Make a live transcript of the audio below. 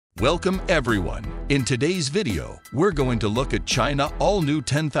Welcome everyone. In today's video, we're going to look at China all-new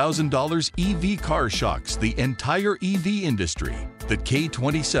 $10,000 EV car shocks the entire EV industry. The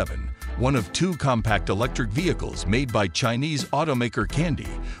K27, one of two compact electric vehicles made by Chinese automaker Kandi,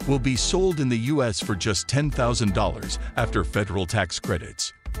 will be sold in the US for just $10,000 after federal tax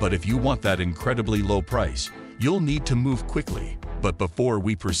credits. But if you want that incredibly low price, you'll need to move quickly. But before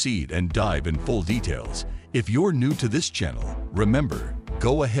we proceed and dive in full details, if you're new to this channel, remember,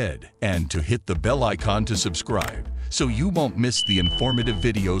 go ahead and to hit the bell icon to subscribe so you won't miss the informative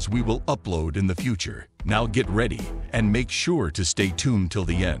videos we will upload in the future. Now get ready and make sure to stay tuned till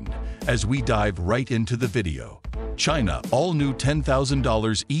the end as we dive right into the video. China all-new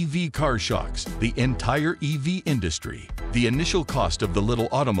 $10,000 EV car shocks the entire EV industry. The initial cost of the little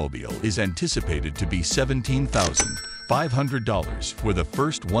automobile is anticipated to be $17,500 for the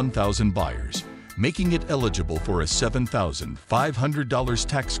first 1,000 buyers, making it eligible for a $7,500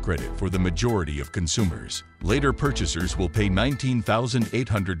 tax credit for the majority of consumers. Later purchasers will pay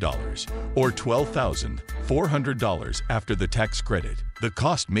 $19,800 or $12,400 after the tax credit. The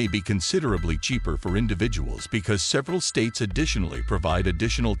cost may be considerably cheaper for individuals because several states additionally provide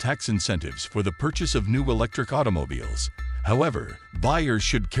additional tax incentives for the purchase of new electric automobiles. However, buyers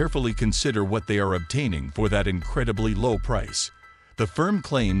should carefully consider what they are obtaining for that incredibly low price. The firm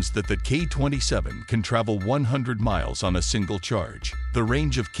claims that the K27 can travel 100 miles on a single charge. The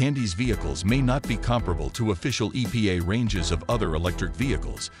range of Kandi's vehicles may not be comparable to official EPA ranges of other electric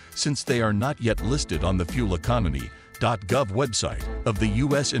vehicles, since they are not yet listed on the fueleconomy.gov website of the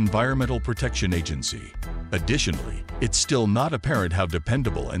U.S. Environmental Protection Agency. Additionally, it's still not apparent how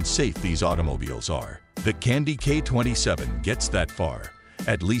dependable and safe these automobiles are. The Kandi K27 gets that far,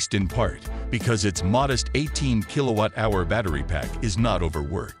 at least in part, because its modest 18 kilowatt-hour battery pack is not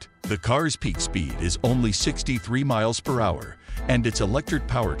overworked. The car's peak speed is only 63 miles per hour, and its electric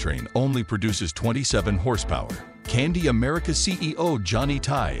powertrain only produces 27 horsepower. Kandi America CEO Johnny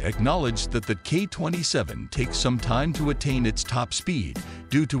Tai acknowledged that the K27 takes some time to attain its top speed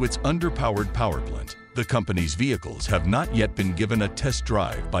due to its underpowered powerplant. The company's vehicles have not yet been given a test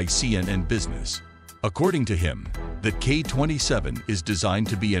drive by CNN Business. According to him, the K27 is designed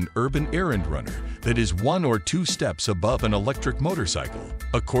to be an urban errand runner that is one or two steps above an electric motorcycle.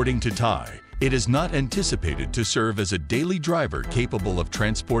 According to Tai, it is not anticipated to serve as a daily driver capable of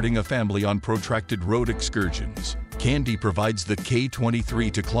transporting a family on protracted road excursions. Kandi provides the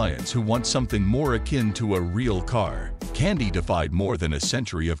K23 to clients who want something more akin to a real car. Kandi defied more than a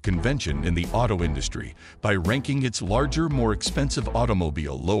century of convention in the auto industry by ranking its larger, more expensive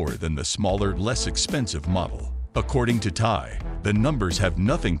automobile lower than the smaller, less expensive model. According to Tai, the numbers have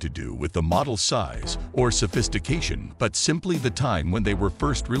nothing to do with the model size or sophistication, but simply the time when they were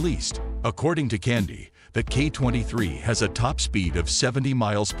first released. According to Kandi, the K23 has a top speed of 70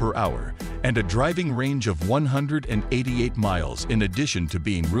 miles per hour and a driving range of 188 miles in addition to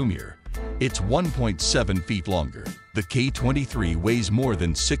being roomier. It's 1.7 feet longer. The K23 weighs more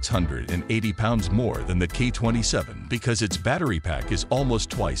than 680 pounds more than the K27 because its battery pack is almost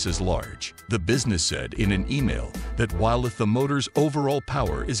twice as large. The business said in an email that while the motor's overall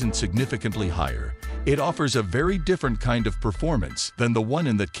power isn't significantly higher, it offers a very different kind of performance than the one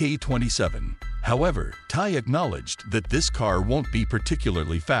in the K27. However, Tai acknowledged that this car won't be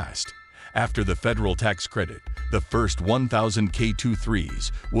particularly fast. After the federal tax credit, the first 1,000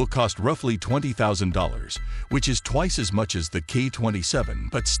 K23s will cost roughly $20,000, which is twice as much as the K27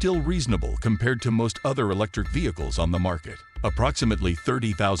 but still reasonable compared to most other electric vehicles on the market. Approximately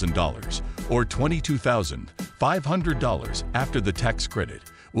 $30,000 or $22,500 after the tax credit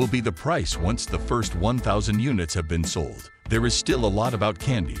will be the price once the first 1,000 units have been sold. There is still a lot about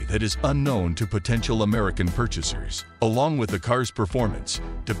Kandi that is unknown to potential American purchasers. Along with the car's performance,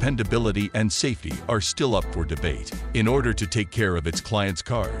 dependability, and safety are still up for debate. In order to take care of its clients'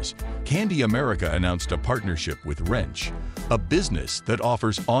 cars, Kandi America announced a partnership with Wrench, a business that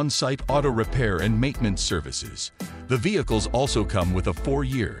offers on-site auto repair and maintenance services. The vehicles also come with a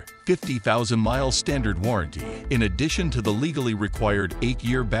 4-year, 50,000-mile standard warranty, in addition to the legally required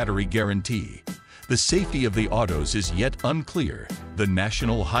 8-year battery guarantee. The safety of the autos is yet unclear. The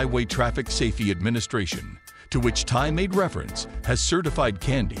National Highway Traffic Safety Administration, to which Tai made reference, has certified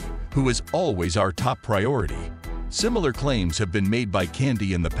Kandi, who is always our top priority. Similar claims have been made by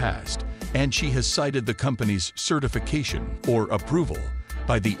Kandi in the past, and she has cited the company's certification or approval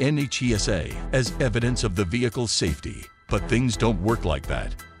by the NHTSA as evidence of the vehicle's safety. But things don't work like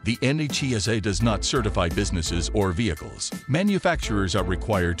that. The NHTSA does not certify businesses or vehicles. Manufacturers are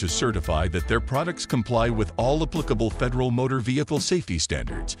required to certify that their products comply with all applicable federal motor vehicle safety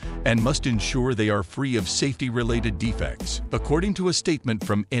standards and must ensure they are free of safety-related defects, according to a statement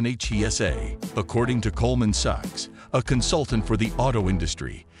from NHTSA. According to Goldman Sachs, a consultant for the auto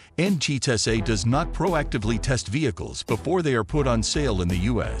industry, NHTSA does not proactively test vehicles before they are put on sale in the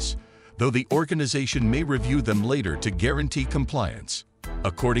U.S., though the organization may review them later to guarantee compliance.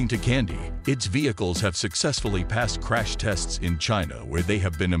 According to Kandi, its vehicles have successfully passed crash tests in China, where they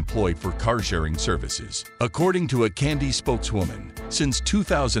have been employed for car-sharing services. According to a Kandi spokeswoman, since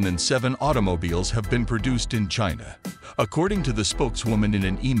 2007 automobiles have been produced in China. According to the spokeswoman in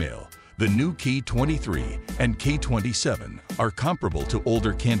an email, the new K23 and K27 are comparable to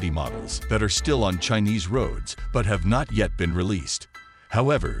older Kandi models that are still on Chinese roads but have not yet been released.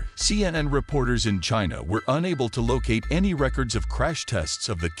 However, CNN reporters in China were unable to locate any records of crash tests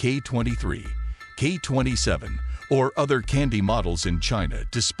of the K23, K27, or other Kandi models in China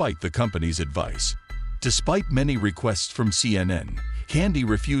despite the company's advice. Despite many requests from CNN, Kandi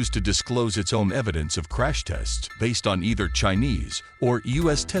refused to disclose its own evidence of crash tests based on either Chinese or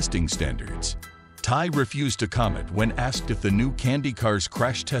U.S. testing standards. Tai refused to comment when asked if the new Kandi car's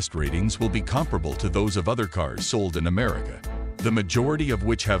crash test ratings will be comparable to those of other cars sold in America, the majority of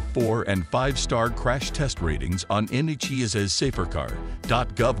which have 4- and 5-star crash test ratings on NHTSA's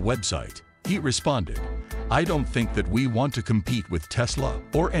safercar.gov website. He responded, "I don't think that we want to compete with Tesla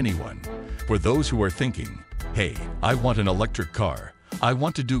or anyone. For those who are thinking, hey, I want an electric car, I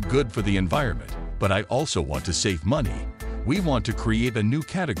want to do good for the environment, but I also want to save money, we want to create a new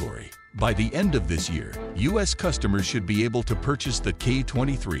category. By the end of this year, U.S. customers should be able to purchase the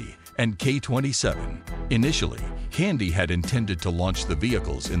K23 and K27. Initially, Kandi had intended to launch the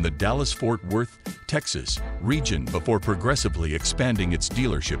vehicles in the Dallas-Fort Worth, Texas region before progressively expanding its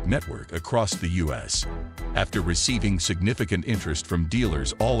dealership network across the U.S. After receiving significant interest from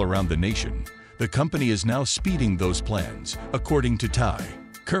dealers all around the nation, the company is now speeding those plans, according to Tai.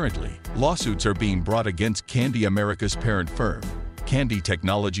 Currently, lawsuits are being brought against Kandi America's parent firm, Kandi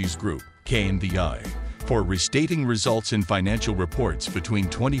Technologies Group, KNDI, for restating results in financial reports between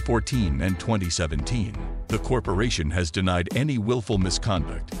 2014 and 2017. The corporation has denied any willful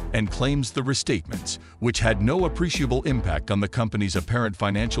misconduct and claims the restatements, which had no appreciable impact on the company's apparent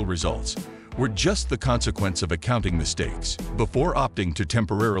financial results, were just the consequence of accounting mistakes. Before opting to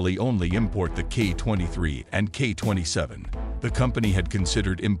temporarily only import the K23 and K27, the company had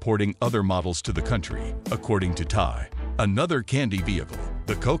considered importing other models to the country, according to Tai. Another Kandi vehicle,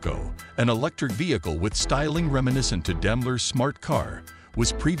 the Coco, an electric vehicle with styling reminiscent to Daimler's smart car,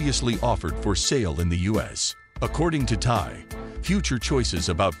 was previously offered for sale in the U.S. According to Tai, future choices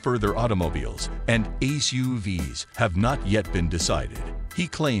about further automobiles and SUVs have not yet been decided. He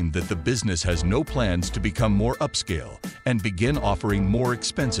claimed that the business has no plans to become more upscale and begin offering more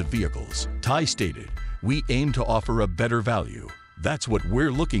expensive vehicles. Tai stated, "We aim to offer a better value. That's what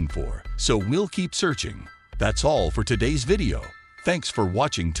we're looking for, so we'll keep searching." That's all for today's video. Thanks for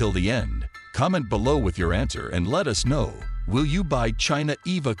watching till the end. Comment below with your answer and let us know, will you buy China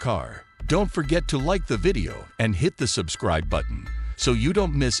EVA car? Don't forget to like the video and hit the subscribe button so you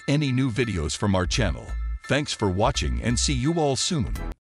don't miss any new videos from our channel. Thanks for watching and see you all soon.